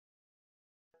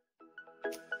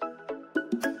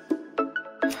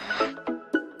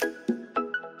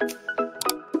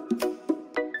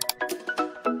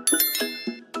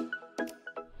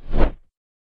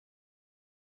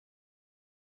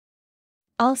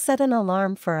I'll set an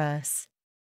alarm for us.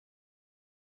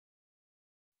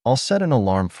 I'll set an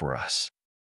alarm for us.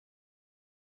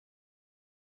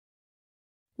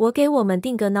 我给我们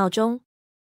定个闹钟。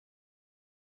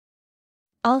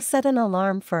I'll set an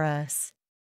alarm for us.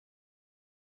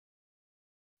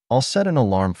 I'll set an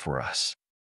alarm for us.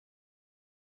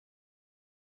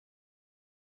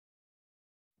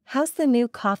 How's the new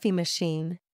coffee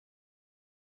machine?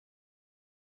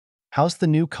 How's the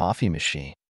new coffee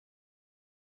machine?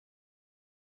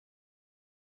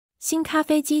 新咖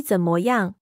啡机怎么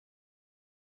样？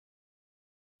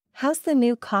 How's the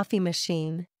new coffee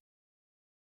machine?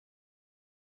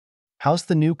 How's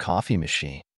the new coffee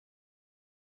machine?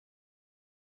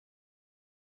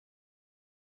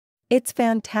 It's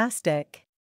fantastic.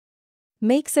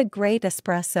 Makes a great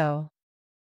espresso.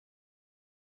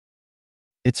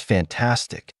 It's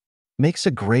fantastic. Makes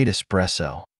a great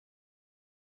espresso.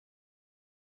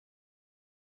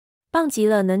 棒极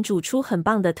了，能煮出很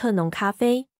棒的特浓咖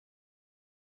啡。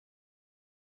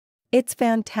It's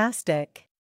fantastic.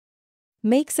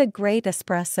 Makes a great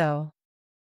espresso.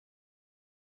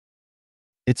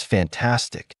 It's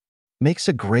fantastic. Makes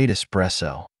a great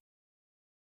espresso.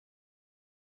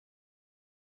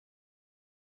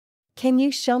 Can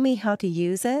you show me how to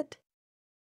use it?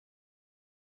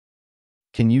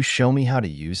 Can you show me how to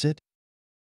use it?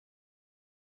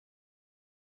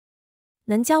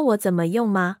 能教我怎么用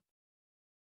吗？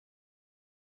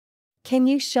 Can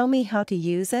you show me how to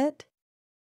use it?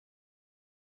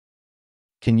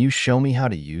 Can you show me how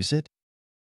to use it?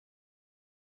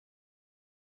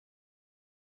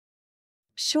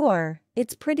 Sure,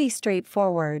 it's pretty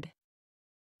straightforward.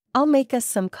 I'll make us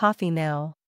some coffee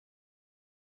now.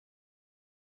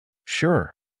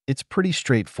 Sure, it's pretty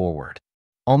straightforward.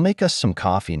 I'll make us some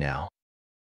coffee now.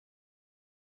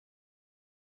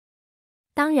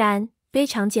 当然，非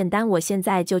常简单，我现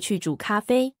在就去煮咖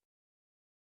啡。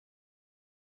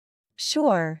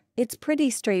Sure, it's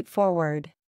pretty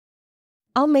straightforward.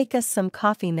 I'll make us some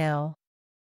coffee now.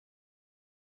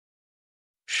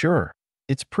 Sure,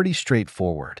 it's pretty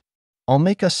straightforward. I'll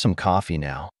make us some coffee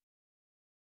now.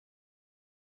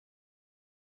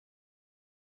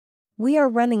 We are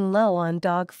running low on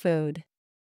dog food.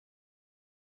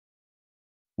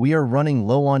 We are running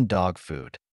low on dog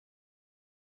food.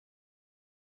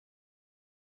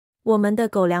 我们的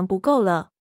狗粮不够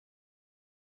了。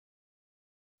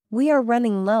We are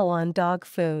running low on dog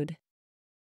food.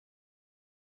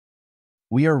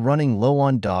 We are running low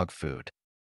on dog food.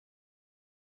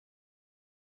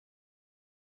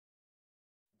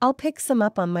 I'll pick some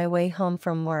up on my way home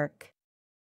from work.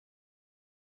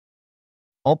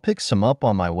 I'll pick some up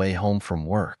on my way home from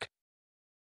work.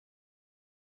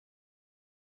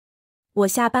 我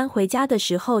下班回家的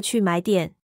时候去买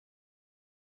点。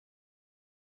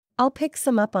I'll pick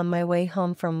some up on my way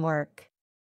home from work.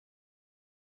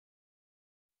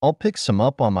 I'll pick some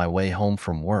up on my way home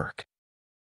from work.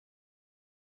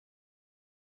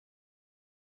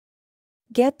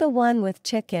 Get the one with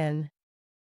chicken.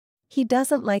 He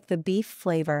doesn't like the beef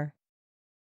flavor.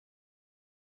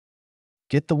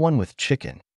 Get the one with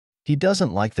chicken. He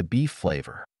doesn't like the beef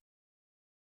flavor.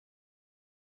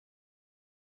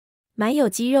 买有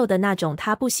鸡肉的那种，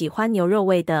他不喜欢牛肉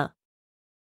味的。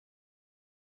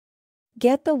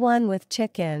Get the one with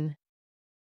chicken.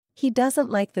 He doesn't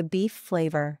like the beef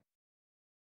flavor.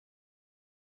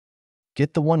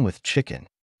 Get the one with chicken.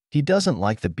 He doesn't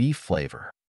like the beef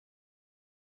flavor.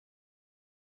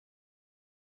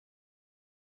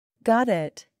 Got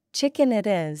it. Chicken it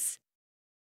is.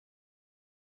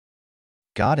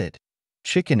 Got it.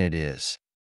 Chicken it is.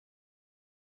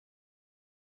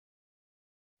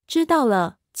 知道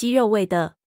了，鸡肉味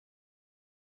的。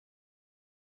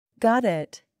Got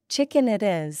it. Chicken it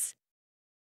is.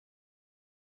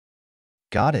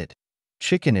 Got it.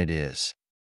 Chicken it is.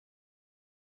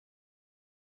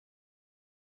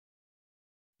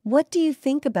 What do you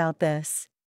think about this?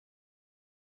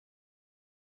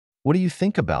 What do you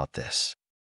think about this?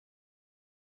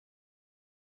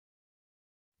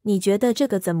 你觉得这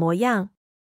个怎么样？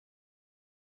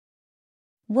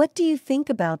 What do you think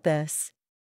about this?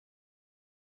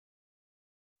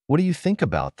 What do you think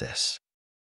about this?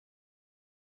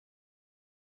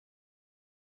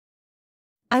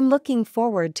 I'm looking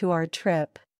forward to our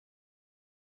trip.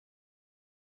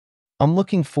 I'm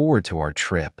looking forward to our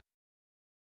trip.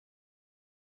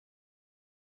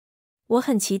 我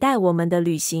很期待我们的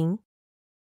旅行。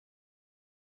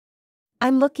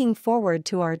 I'm looking forward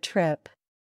to our trip.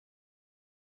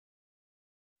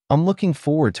 I'm looking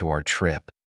forward to our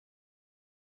trip.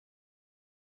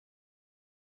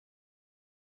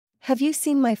 Have you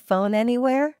seen my phone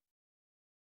anywhere?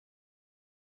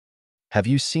 Have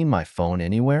you seen my phone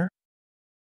anywhere?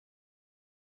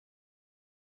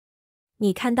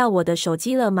 你看到我的手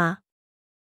机了吗？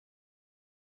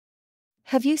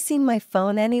 Have you seen my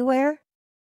phone anywhere?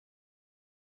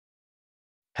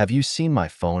 Have you seen my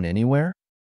phone anywhere?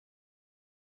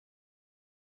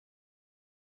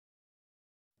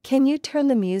 Can you turn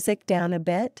the music down a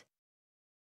bit?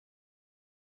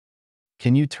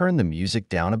 Can you turn the music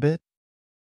down a bit?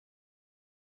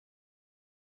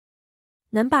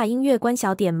 能把音乐关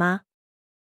小点吗？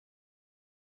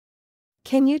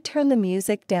 Can you turn the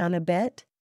music down a bit?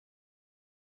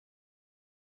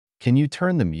 Can you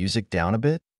turn the music down a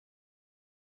bit?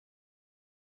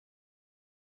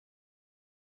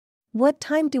 What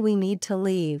time do we need to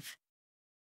leave?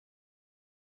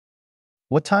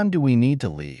 What time do we need to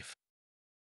leave?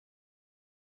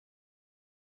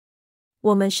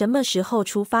 我们什么时候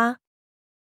出发？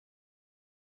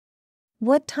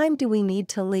 What time do we need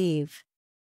to leave?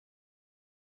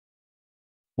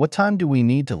 What time do we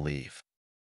need to leave?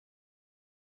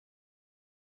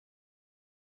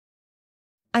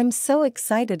 I'm so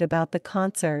excited about the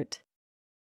concert.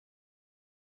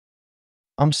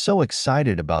 I'm so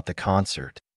excited about the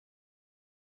concert.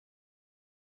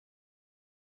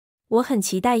 我很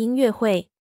期待音乐会。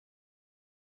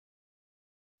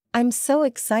I'm so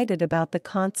excited about the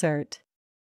concert.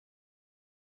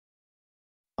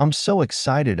 I'm so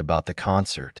excited about the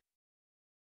concert.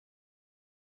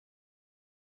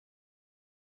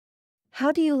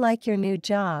 How do you like your new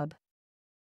job?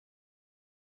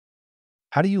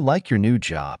 How do you like your new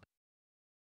job?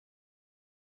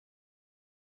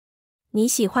 你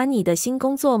喜欢你的新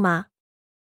工作吗？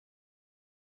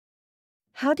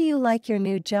 How do you like your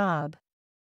new job?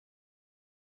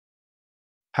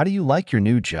 How do you like your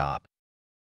new job?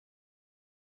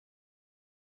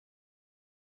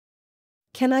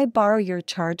 Can I borrow your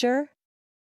charger?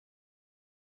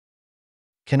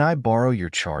 Can I borrow your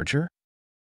charger?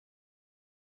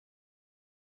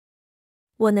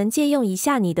 我能借用一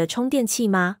下你的充电器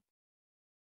吗？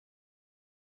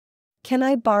 Can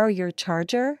I borrow your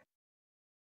charger?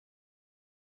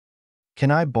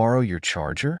 Can I borrow your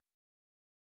charger?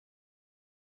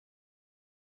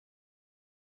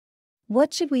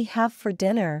 What should we have for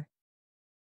dinner?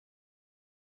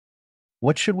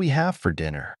 What should we have for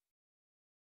dinner?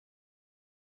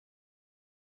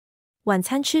 晚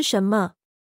餐吃什么？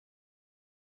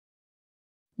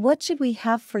 What should we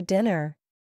have for dinner?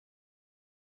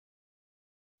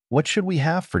 What should we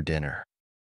have for dinner?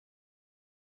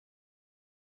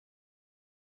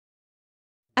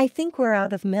 I think we're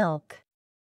out of milk.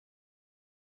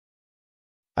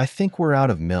 I think we're out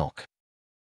of milk.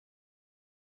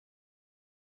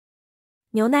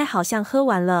 牛奶好像喝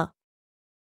完了。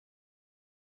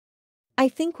I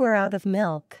think we're out of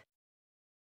milk.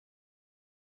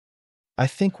 I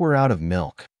think we're out of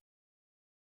milk.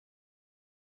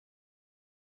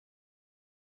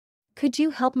 Could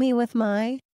you help me with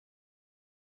my?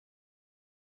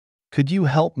 Could you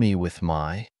help me with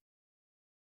my?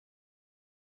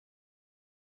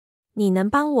 你能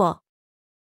帮我？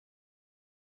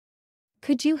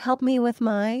 Could you help me with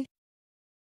my?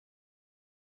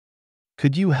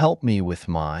 Could you help me with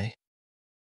my?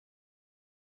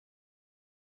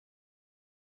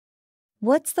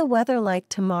 What's the weather like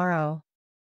tomorrow?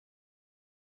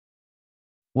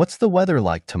 What's the weather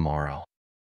like tomorrow?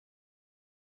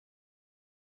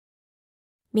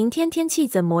 明天天气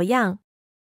怎么样？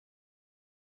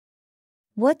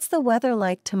 What's the weather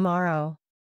like tomorrow?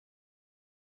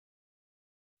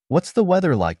 What's the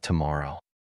weather like tomorrow?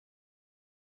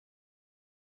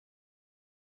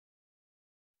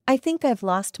 I think I've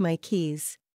lost my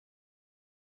keys.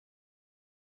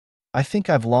 I think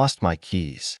I've lost my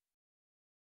keys.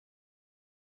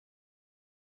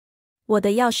 我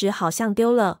的钥匙好像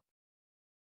丢了。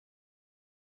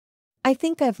I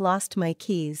think I've lost my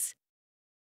keys.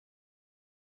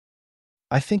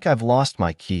 I think I've lost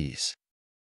my keys.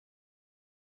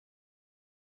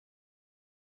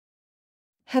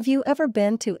 Have you ever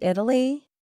been to Italy?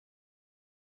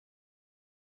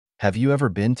 Have you ever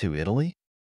been to Italy?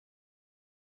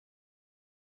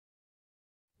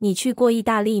 你去过意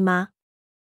大利吗？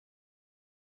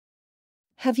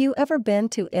 Have you ever been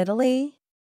to Italy?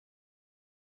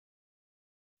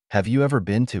 Have you ever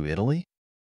been to Italy?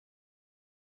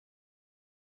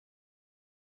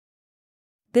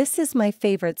 This is my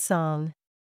favorite song.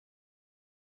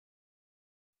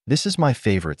 This is my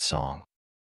favorite song.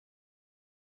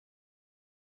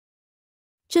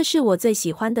 这是我最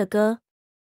喜欢的歌。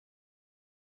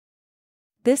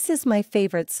This is my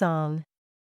favorite song.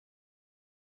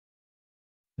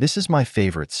 This is my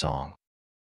favorite song.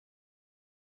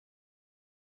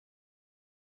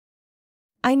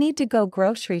 I need to go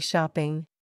grocery shopping.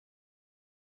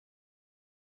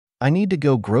 I need to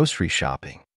go grocery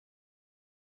shopping.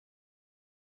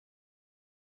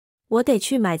 我得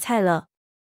去买菜了。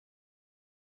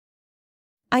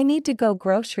I need to go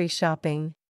grocery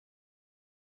shopping.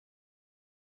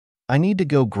 I need to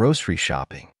go grocery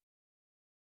shopping.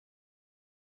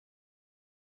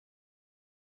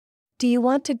 Do you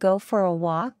want to go for a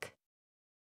walk?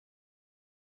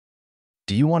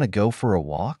 Do you want to go for a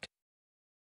walk?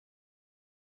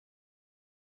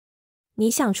 你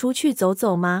想出去走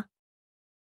走吗？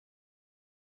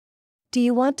 Do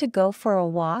you want to go for a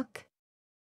walk?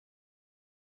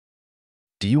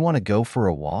 Do you want to go for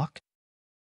a walk?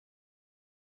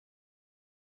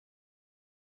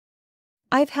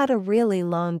 I've had a really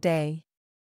long day.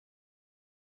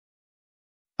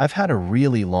 I've had a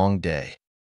really long day.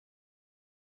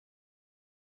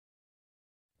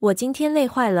 我今天累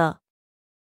坏了。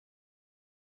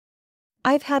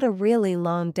I've had a really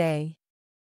long day.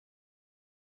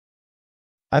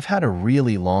 I've had a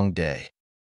really long day.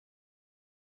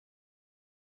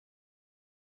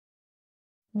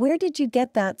 Where did you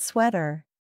get that sweater?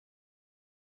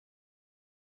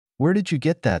 Where did you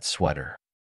get that sweater?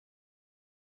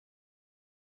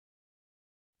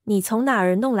 你从哪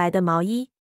儿弄来的毛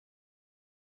衣？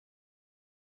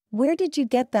 Where did you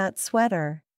get that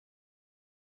sweater?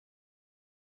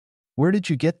 Where did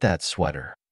you get that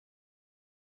sweater?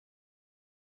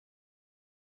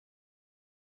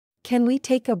 Can we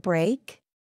take a break?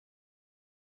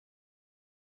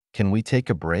 Can we take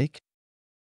a break?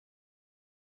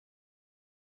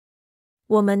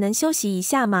 我们能休息一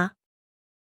下吗？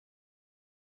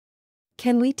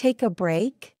 Can we take a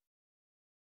break?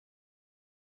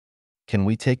 Can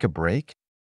we take a break?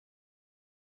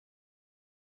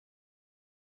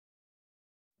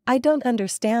 I don't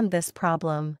understand this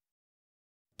problem.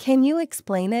 Can you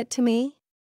explain it to me?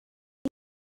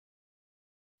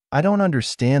 I don't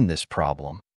understand this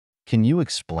problem. Can you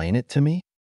explain it to me?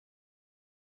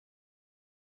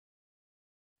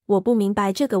 我不明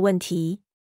白这个问题。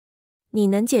你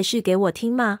能解释给我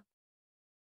听吗？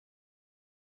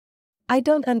 I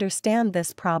don't understand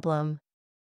this problem.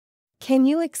 Can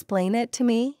you explain it to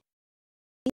me?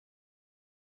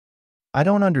 I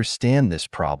don't understand this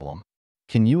problem.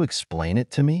 Can you explain it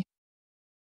to me?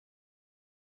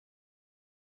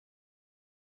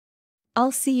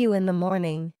 I'll see you in the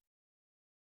morning.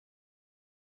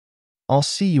 I'll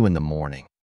see you in the morning.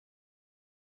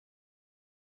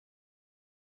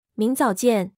 明早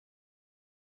见。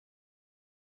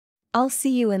I'll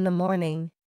see you in the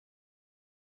morning.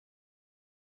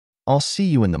 I'll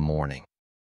see you in the morning.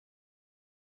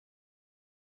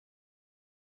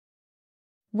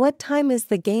 What time is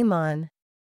the game on?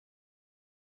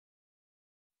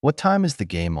 What time is the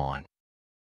game on?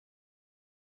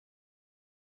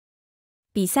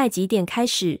 比赛几点开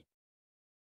始？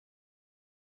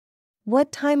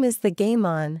 What time is the game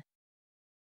on?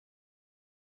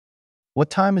 What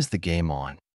time is the game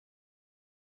on?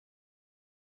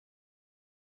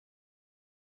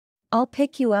 I'll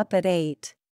pick you up at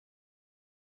 8.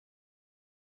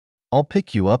 I'll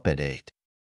pick you up at 8.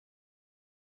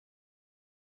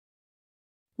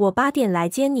 我8点来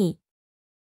接你。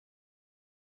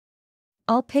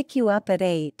I'll pick you up at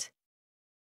 8.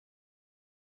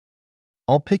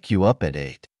 I'll pick you up at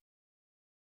 8.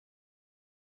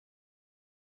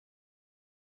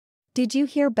 Did you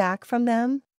hear back from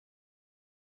them?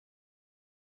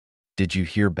 Did you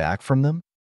hear back from them?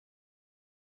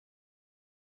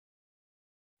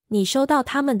 你收到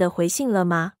他们的回信了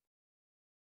吗？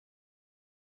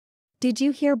 Did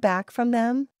you hear back from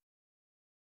them?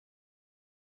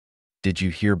 Did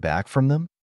you hear back from them?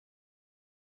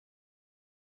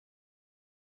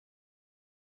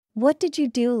 What did you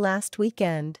do last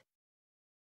weekend?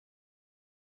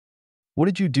 What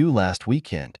did you do last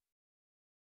weekend?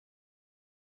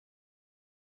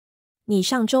 你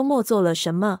上周末做了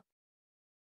什么？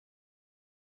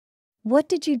 What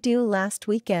did you do last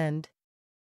weekend?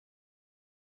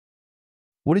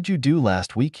 What did you do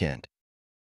last weekend?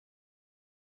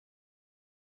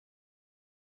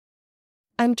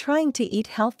 I'm trying to eat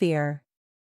healthier.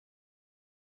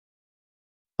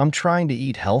 I'm trying to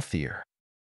eat healthier.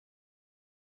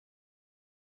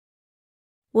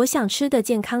 我想吃的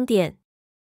健康点。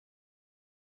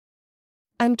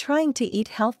 I'm trying to eat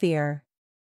healthier.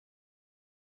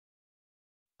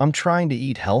 I'm trying to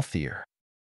eat healthier.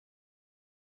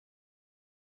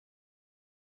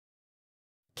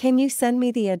 Can you send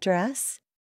me the address?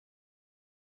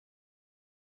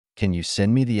 Can you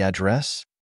send me the address?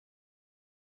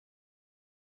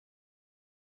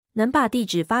 能把地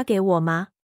址发给我吗？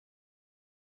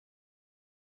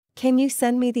 Can you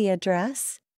send me the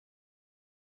address?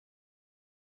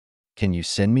 Can you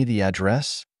send me the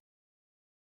address?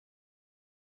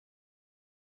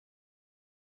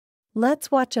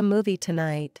 Let's watch a movie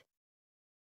tonight.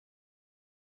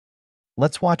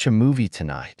 Let's watch a movie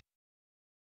tonight.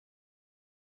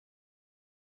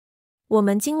 我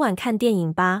们今晚看电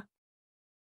影吧。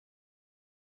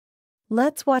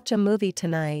Let's watch a movie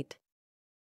tonight.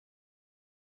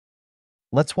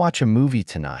 Let's watch a movie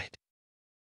tonight.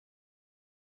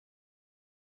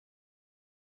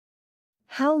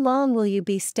 How long will you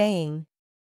be staying?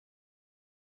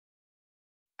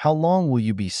 How long will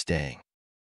you be staying?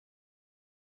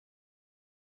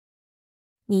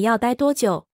 你要待多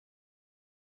久？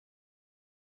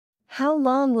 How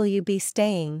long will you be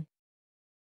staying?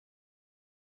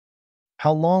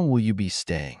 How long will you be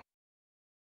staying?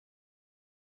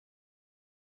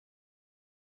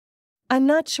 I'm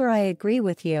not sure I agree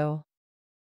with you.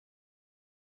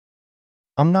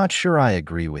 I'm not sure I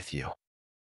agree with you.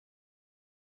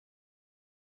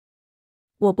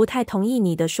 我不太同意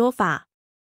你的说法。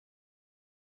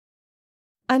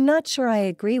I'm not sure I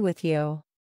agree with you.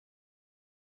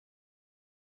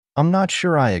 I'm not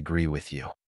sure I agree with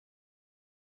you.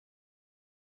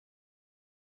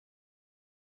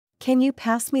 Can you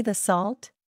pass me the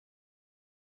salt?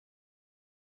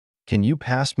 Can you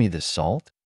pass me the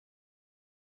salt?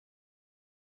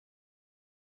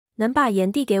 能把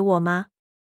盐递给我吗？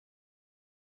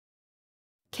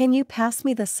 Can you pass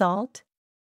me the salt?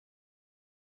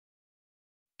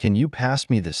 Can you pass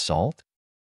me the salt?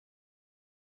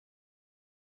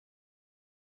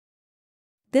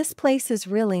 This place is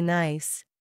really nice.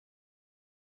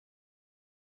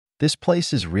 This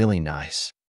place is really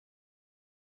nice.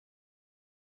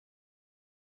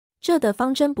 这的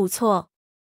方针不错。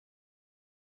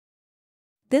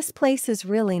This place is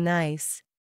really nice.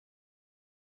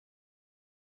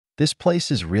 This place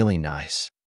is really nice.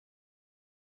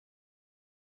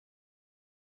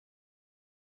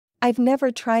 I've never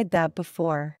tried that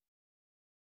before.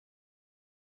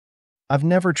 I've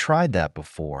never tried that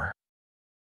before.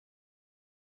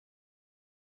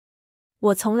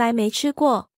 我从来没吃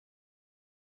过。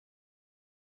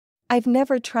I've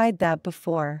never tried that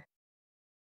before.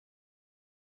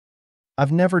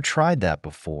 I've never tried that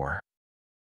before.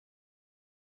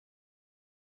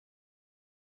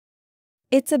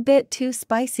 It's a bit too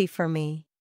spicy for me.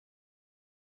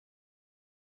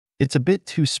 It's a bit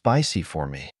too spicy for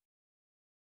me.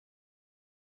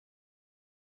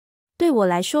 对我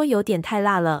来说有点太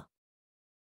辣了。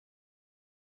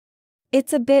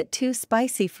It's a bit too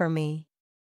spicy for me.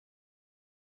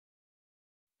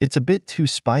 It's a bit too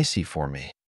spicy for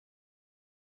me.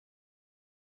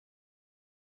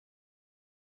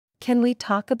 Can we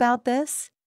talk about this?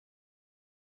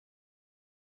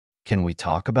 Can we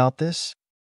talk about this?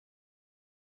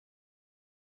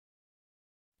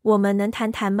 我们能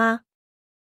谈谈吗？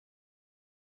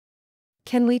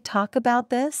 Can we talk about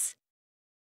this?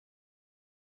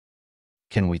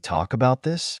 Can we talk about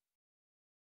this?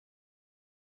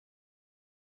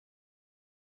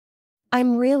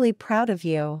 I'm really proud of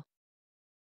you.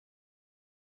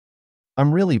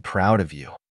 I'm really proud of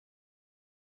you.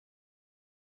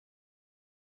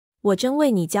 我真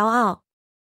为你骄傲。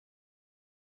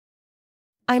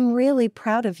I'm really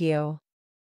proud of you.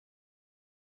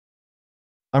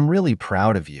 I'm really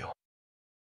proud of you.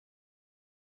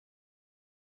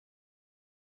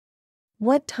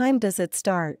 What time does it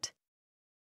start?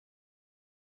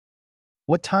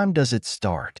 What time does it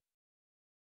start?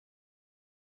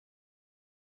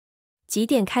 几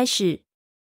点开始？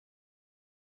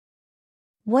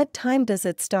 What time does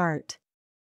it start?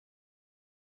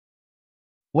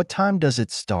 What time does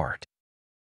it start?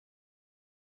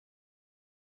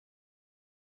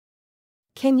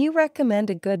 Can you recommend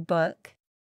a good book?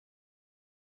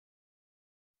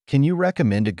 Can you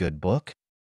recommend a good book?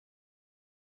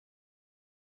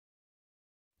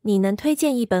 你能推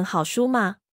荐一本好书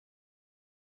吗？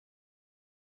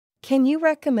 Can you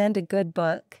recommend a good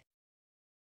book?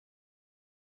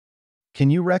 Can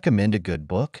you recommend a good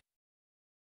book?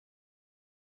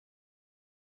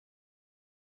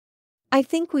 I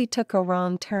think we took a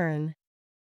wrong turn.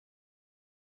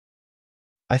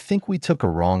 I think we took a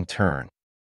wrong turn.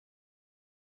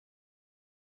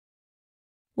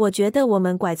 我觉得我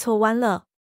们拐错弯了。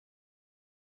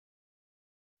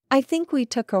I think we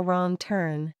took a wrong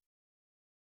turn.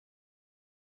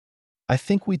 I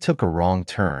think we took a wrong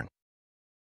turn.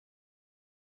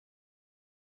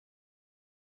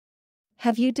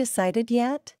 Have you decided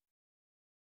yet?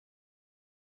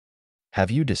 Have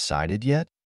you decided yet?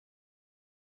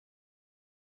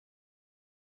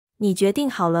 你决定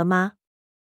好了吗？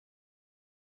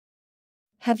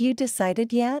 Have you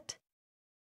decided yet?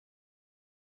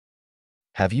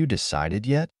 Have you decided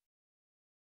yet?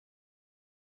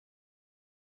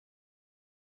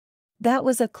 That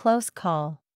was a close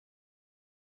call.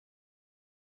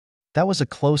 That was a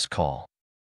close call.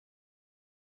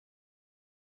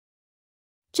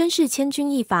 真是千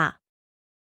钧一发。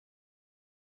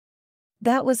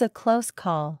 That was a close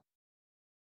call.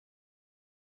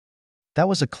 That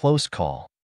was a close call.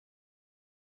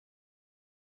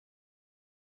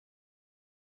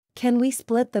 Can we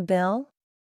split the bill?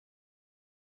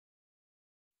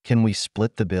 Can we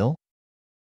split the bill?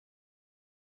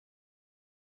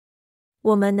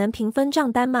 我们能平分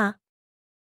账单吗？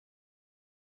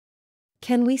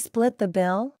 Can we split the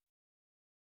bill?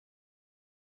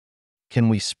 Can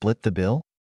we split the bill?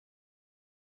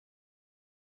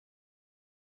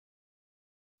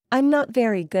 I'm not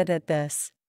very good at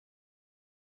this.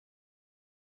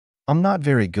 I'm not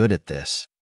very good at this.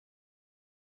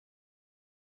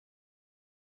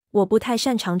 我不太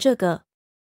擅长这个。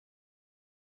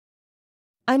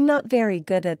 I'm not very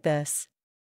good at this.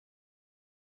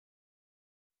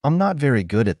 I'm not very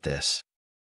good at this.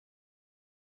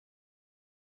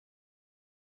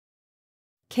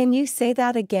 Can you say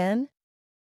that again?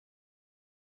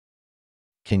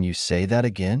 Can you say that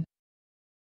again?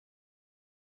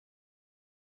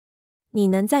 你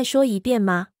能再说一遍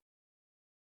吗？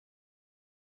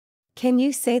 Can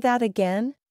you say that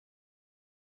again?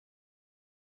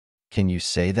 Can you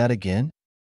say that again?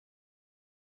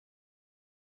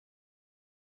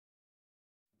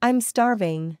 I'm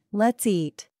starving, let's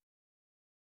eat.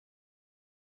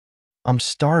 I'm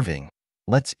starving.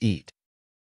 Let's eat.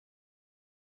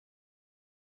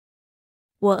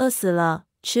 我饿死了，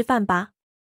吃饭吧。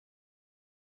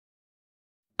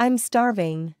 I'm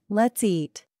starving, let's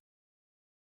eat.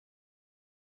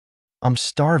 I'm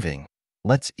starving.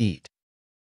 Let's eat.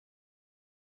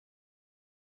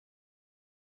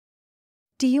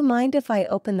 Do you mind if I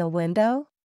open the window?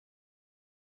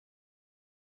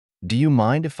 Do you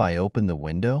mind if I open the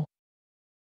window?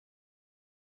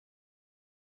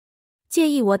 介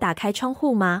意我打开窗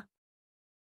户吗？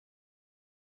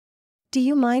 Do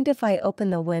you mind if I open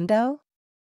the window?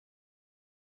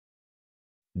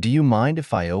 Do you mind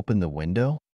if I open the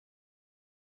window?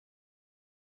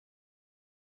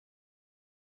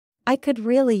 I could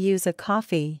really use a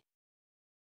coffee.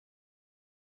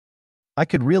 I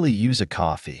could really use a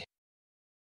coffee.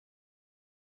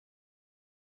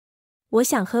 我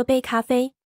想喝杯咖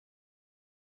啡。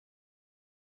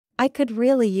 I could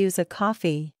really use a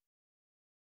coffee.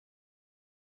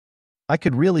 I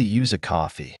could really use a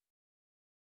coffee.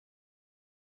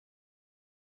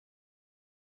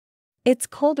 It's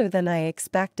colder than I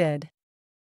expected.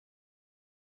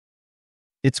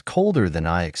 It's colder than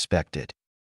I expected.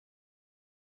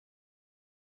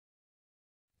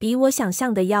 比我想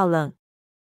象的要冷。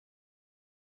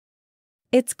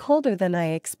 It's colder than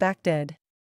I expected.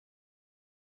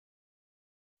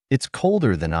 It's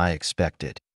colder than I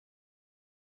expected.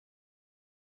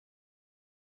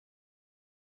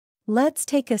 Let's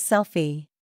take a selfie.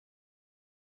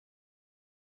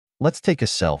 Let's take a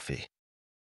selfie.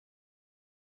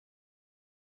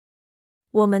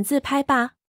 我们自拍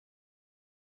吧。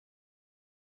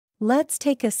 Let's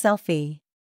take a selfie.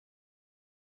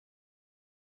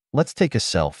 Let's take a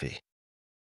selfie.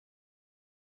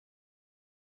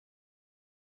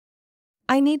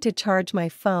 I need to charge my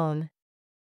phone.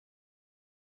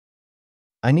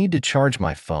 I need to charge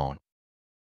my phone.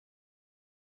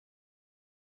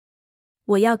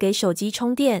 我要给手机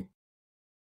充电。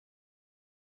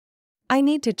 I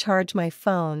need to charge my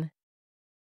phone.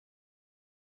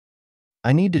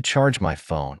 I need to charge my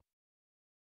phone.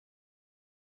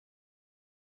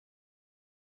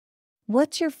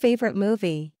 What's your favorite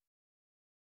movie?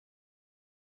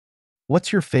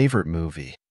 What's your favorite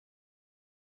movie?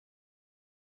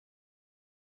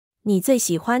 你最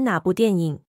喜欢哪部电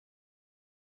影？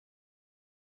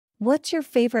 What's your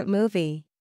favorite movie?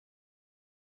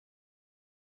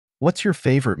 What's your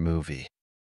favorite movie?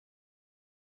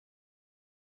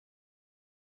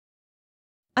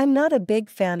 I'm not a big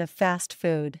fan of fast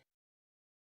food.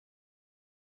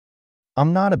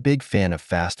 I'm not a big fan of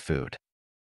fast food.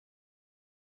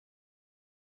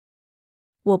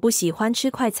 我不喜欢吃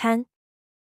快餐。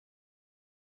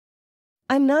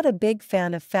 I'm not a big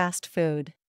fan of fast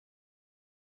food.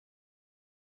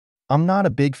 I'm not a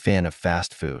big fan of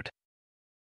fast food.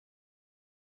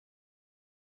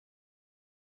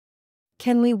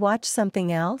 Can we watch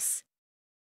something else?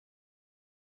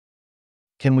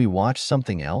 Can we watch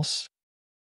something else?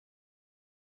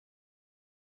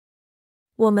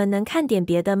 我们能看点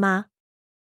别的吗？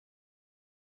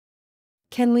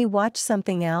 Can we watch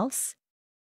something else?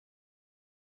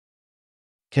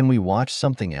 Can we watch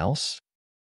something else?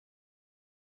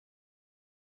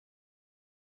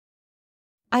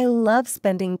 I love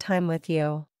spending time with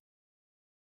you.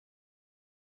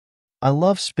 I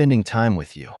love spending time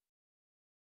with you.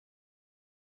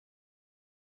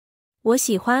 我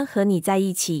喜欢和你在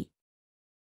一起。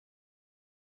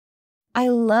I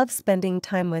love spending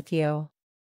time with you.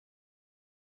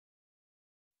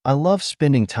 I love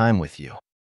spending time with you.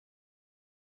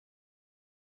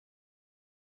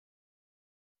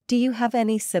 Do you have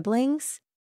any siblings?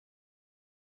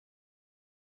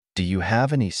 Do you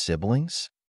have any siblings?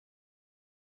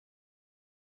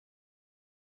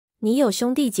 你有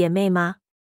兄弟姐妹吗？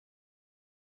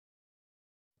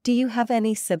 Do you have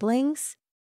any siblings?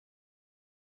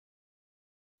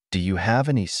 Do you have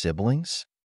any siblings?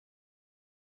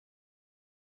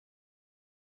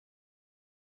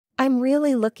 I'm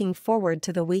really looking forward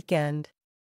to the weekend.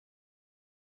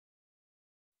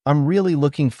 I'm really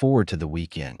looking forward to the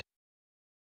weekend.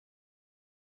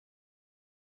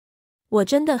 我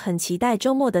真的很期待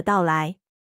周末的到来。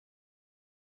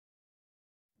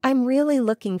I'm really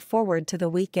looking forward to the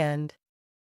weekend.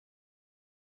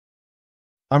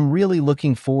 I'm really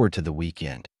looking forward to the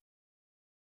weekend.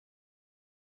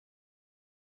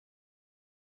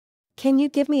 Can you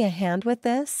give me a hand with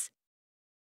this?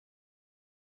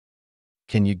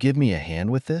 Can you give me a hand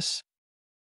with this?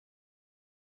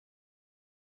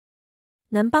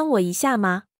 能帮我一下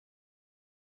吗？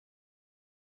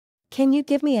 Can you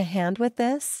give me a hand with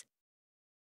this?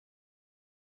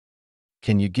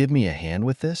 Can you give me a hand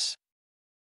with this?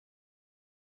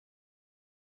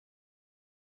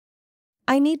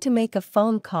 I need to make a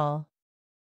phone call.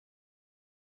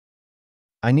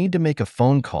 I need to make a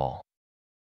phone call.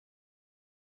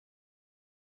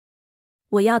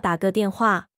 我要打个电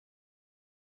话。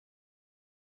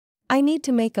I need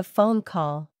to make a phone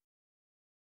call.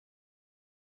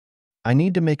 I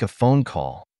need to make a phone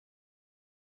call.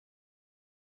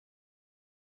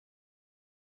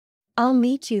 I'll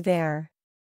meet you there.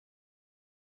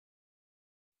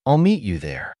 I'll meet you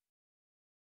there.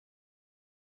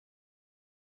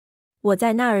 我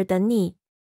在那儿等你。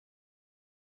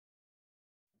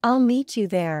I'll meet you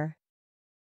there.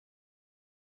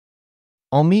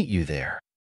 I'll meet you there.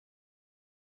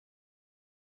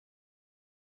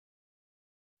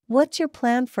 What's your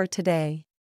plan for today?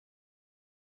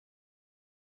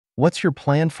 What's your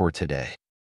plan for today?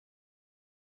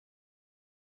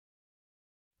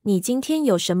 你今天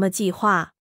有什么计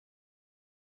划？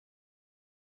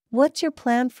 What's your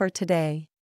plan for today?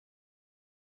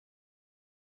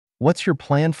 What's your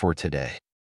plan for today?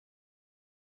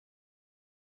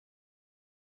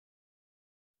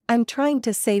 I'm trying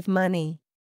to save money.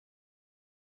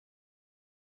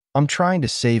 I'm trying to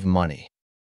save money.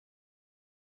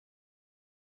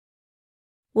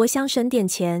 我想省点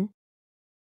钱。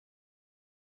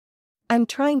I'm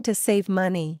trying to save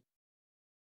money.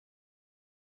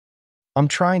 I'm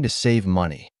trying to save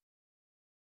money.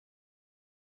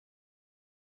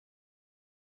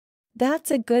 That's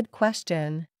a good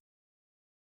question.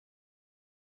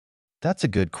 That's a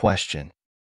good question.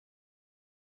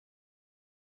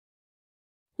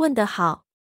 问得好。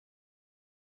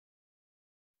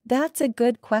 That's a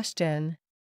good question.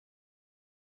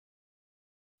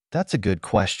 That's a good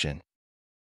question.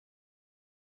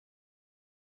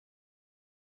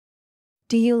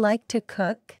 Do you like to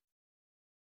cook?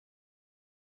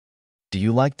 Do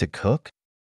you like to cook?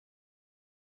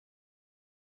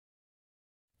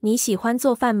 你喜欢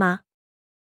做饭吗？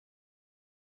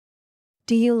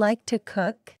 Do you like to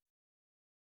cook?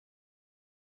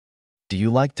 Do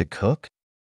you like to cook?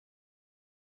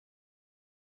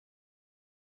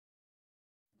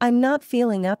 I'm not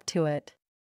feeling up to it.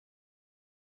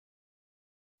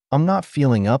 I'm not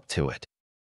feeling up to it.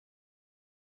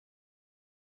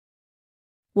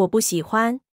 我不喜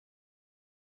欢。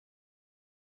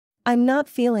 I'm not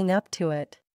feeling up to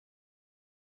it.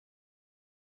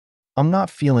 I'm not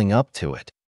feeling up to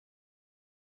it.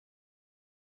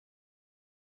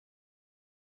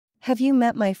 Have you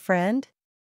met my friend?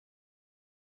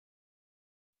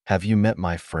 Have you met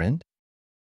my friend?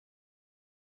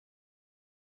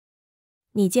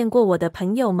 你见过我的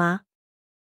朋友吗？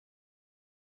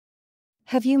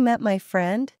 Have you met my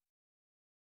friend?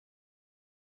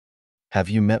 Have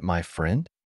you met my friend?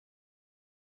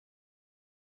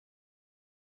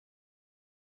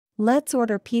 Let's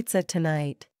order pizza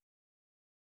tonight.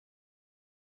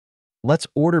 Let's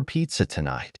order pizza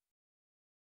tonight.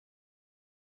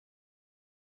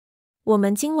 我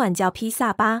们今晚叫披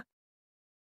萨吧。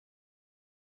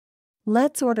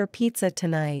Let's order pizza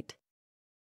tonight.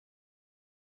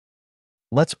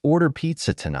 Let's order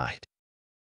pizza tonight.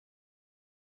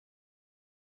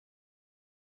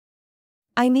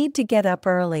 I need to get up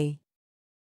early.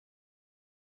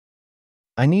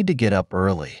 I need to get up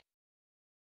early.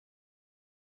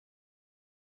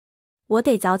 我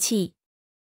得早起。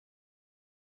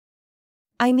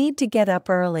I need to get up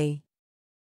early.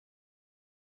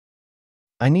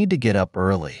 I need to get up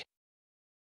early.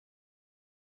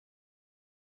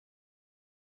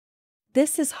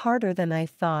 This is harder than I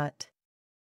thought.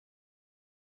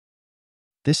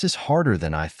 This is harder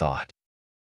than I thought.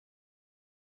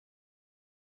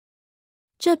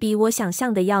 这比我想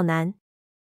象的要难。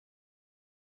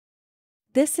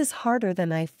This is harder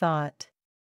than I thought.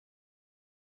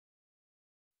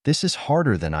 This is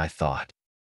harder than I thought.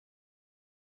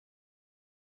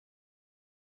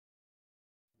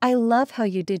 I love how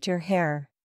you did your hair.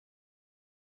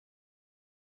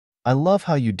 I love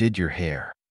how you did your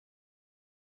hair.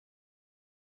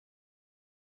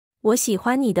 我喜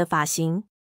欢你的发型。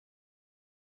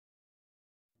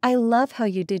I love how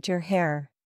you did your hair.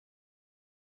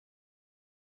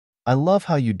 I love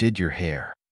how you did your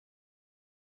hair.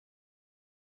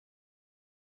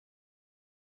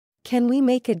 Can we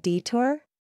make a detour?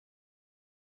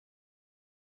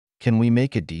 Can we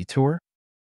make a detour?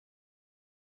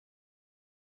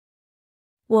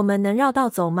 我们能绕道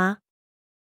走吗？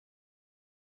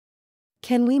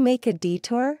 Can we make a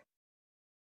detour?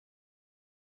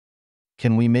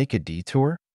 Can we make a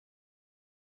detour?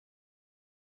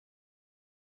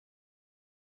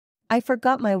 I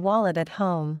forgot my wallet at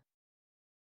home.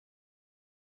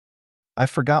 I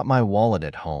forgot my wallet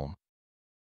at home.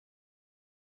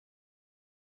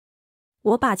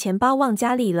 我把钱包忘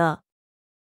家里了。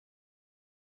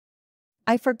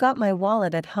I forgot my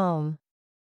wallet at home.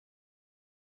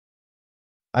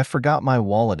 I forgot my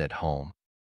wallet at home.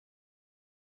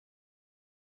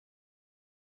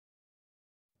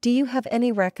 Do you have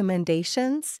any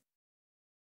recommendations?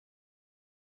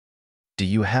 Do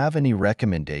you have any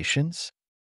recommendations?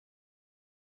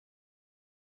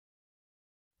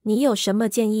 你有什么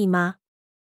建议吗？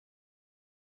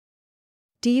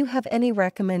 Do you have any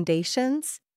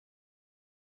recommendations?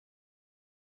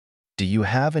 Do you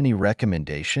have any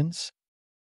recommendations?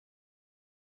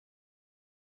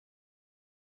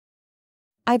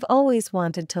 I've always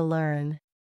wanted to learn.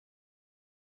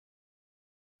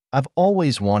 I've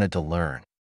always wanted to learn.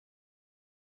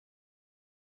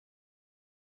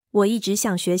 我一直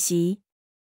想学习。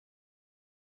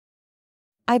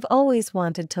I've always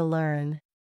wanted to learn.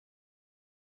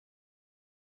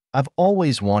 I've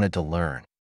always wanted to learn.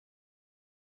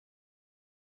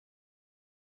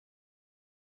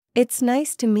 It's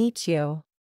nice to meet you.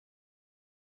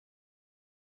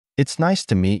 It's nice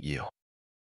to meet you.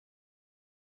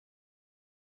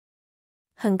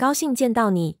 很高兴见到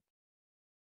你。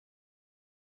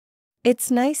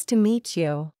It's nice to meet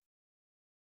you.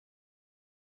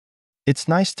 It's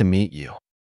nice to meet you.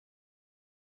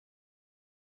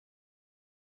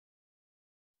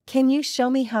 Can you show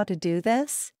me how to do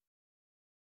this?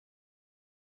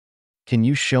 Can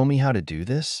you show me how to do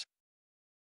this?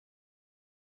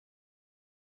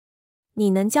 你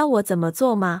能教我怎么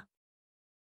做吗？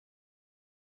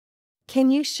 Can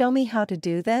you show me how to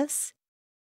do this?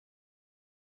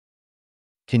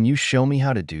 Can you show me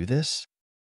how to do this?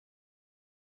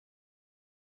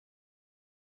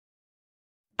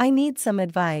 I need some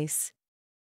advice.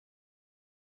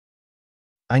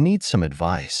 I need some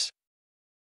advice.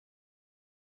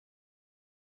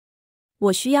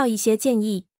 我需要一些建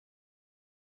议。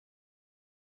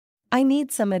I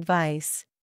need some advice.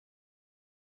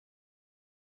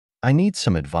 I need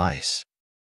some advice.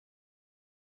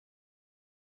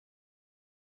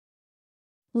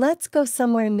 Let's go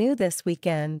somewhere new this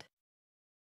weekend.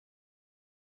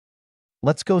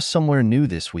 Let's go somewhere new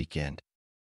this weekend.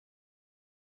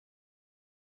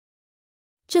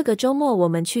 这个周末我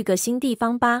们去个新地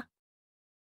方吧。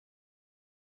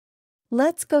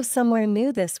Let's go somewhere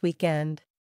new this weekend.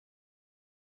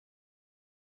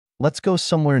 Let's go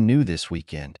somewhere new this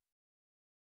weekend.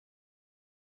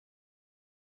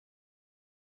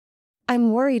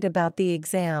 I'm worried about the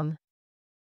exam.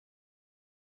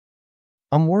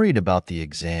 I'm worried about the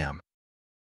exam.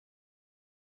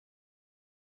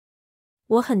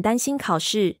 我很担心考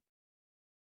试。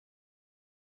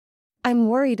I'm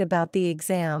worried about the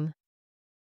exam.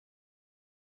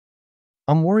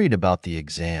 I'm worried about the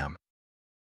exam.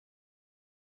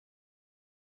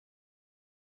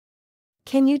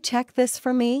 Can you check this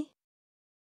for me?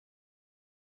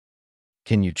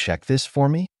 Can you check this for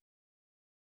me?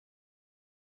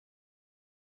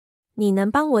 你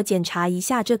能帮我检查一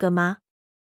下这个吗？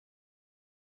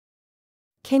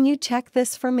 Can you check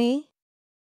this for me?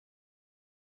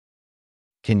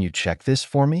 Can you check this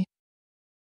for me?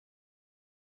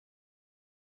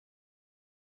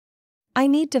 I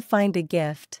need to find a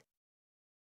gift.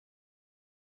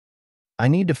 I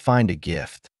need to find a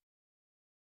gift.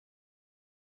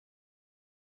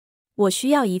 我需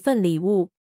要一份礼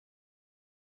物。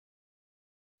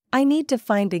I need to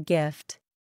find a gift.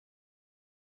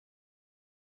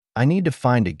 I need to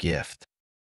find a gift.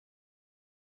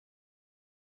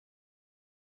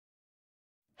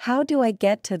 How do I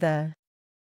get to the?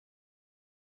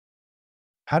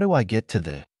 How do I get to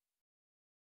the?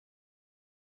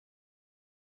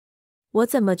 我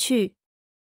怎么去？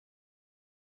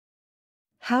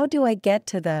 How do I get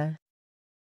to the?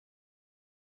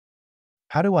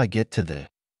 How do I get to the?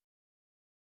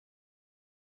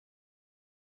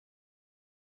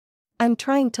 I'm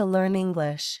trying to learn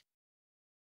English.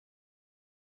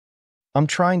 I'm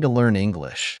trying to learn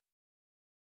English.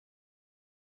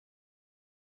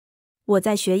 我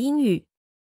在学英语。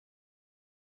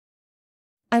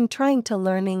I'm trying to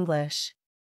learn English.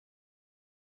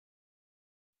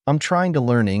 I'm trying to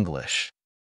learn English.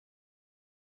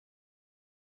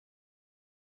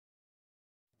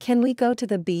 Can we go to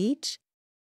the beach?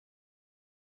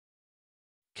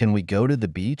 Can we go to the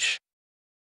beach?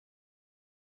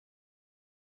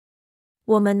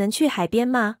 我们能去海边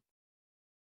吗？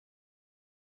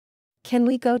 Can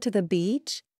we go to the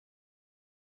beach?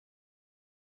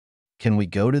 Can we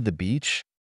go to the beach?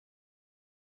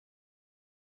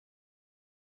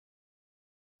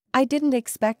 I didn't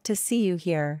expect to see you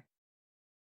here.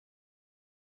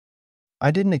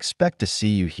 I didn't expect to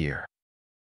see you here.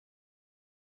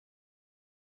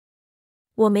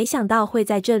 我没想到会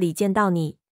在这里见到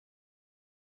你。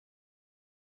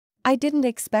I didn't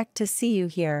expect to see you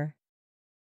here.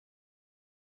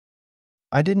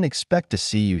 I didn't expect to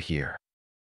see you here.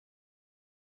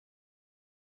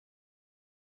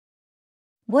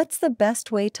 What's the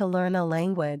best way to learn a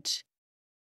language?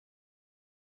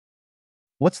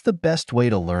 What's the best way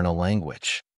to learn a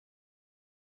language?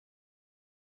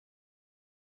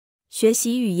 学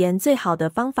习语言最好的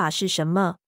方法是什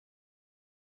么？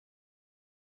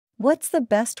 What's the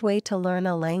best way to learn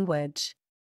a language?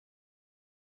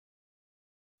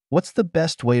 What's the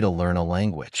best way to learn a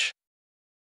language?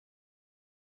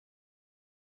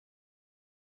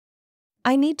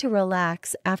 I need to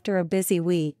relax after a busy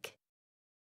week.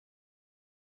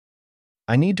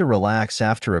 I need to relax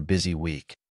after a busy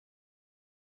week.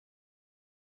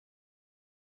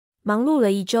 忙碌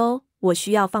了一周，我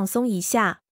需要放松一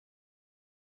下。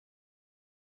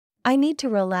I need to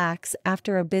relax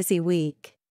after a busy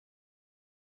week.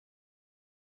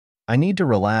 I need to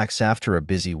relax after a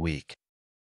busy week.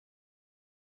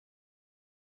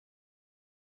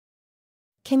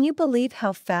 Can you believe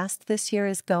how fast this year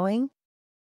is going?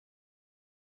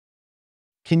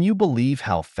 Can you believe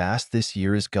how fast this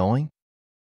year is going?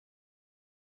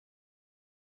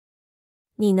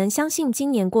 你能相信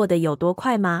今年过得有多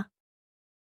快吗？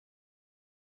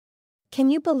 Can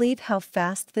you believe how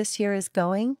fast this year is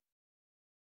going?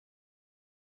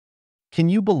 Can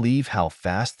you believe how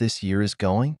fast this year is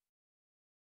going?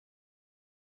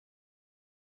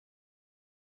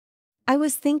 I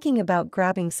was thinking about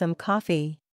grabbing some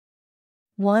coffee.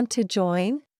 Want to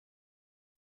join?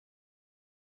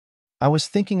 I was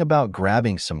thinking about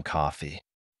grabbing some coffee.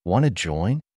 Want to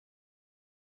join?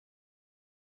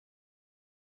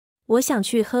 我想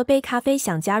去喝杯咖啡，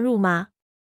想加入吗？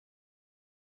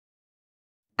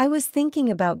 I was thinking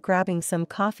about grabbing some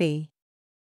coffee.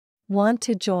 Want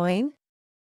to join?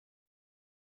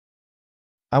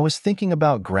 I was thinking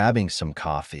about grabbing some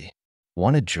coffee.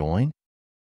 Want to join?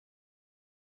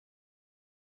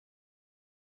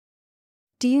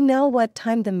 Do you know what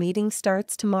time the meeting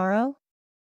starts tomorrow?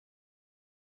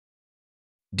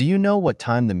 Do you know what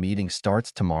time the meeting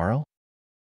starts tomorrow?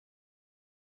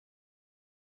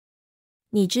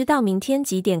 你知道明天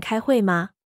几点开会吗？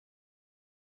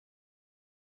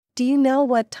 Do you know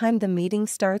what time the meeting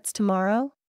starts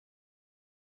tomorrow?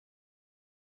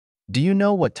 Do you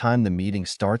know what time the meeting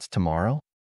starts tomorrow?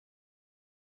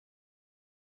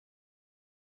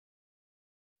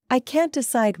 I can't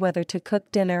decide whether to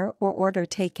cook dinner or order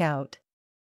takeout.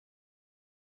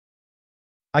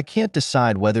 I can't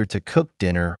decide whether to cook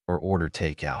dinner or order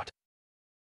takeout.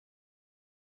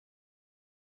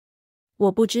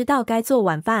 我不知道该做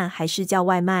晚饭还是叫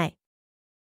外卖。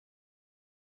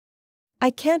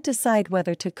I can't decide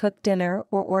whether to cook dinner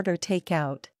or order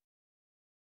takeout.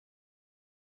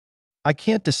 I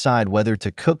can't decide whether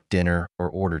to cook dinner or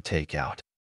order takeout.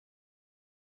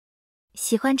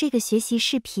 喜欢这个学习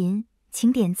视频，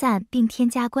请点赞并添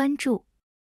加关注。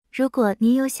如果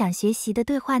您有想学习的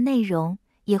对话内容，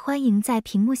也欢迎在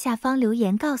屏幕下方留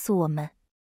言告诉我们。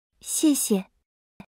谢谢。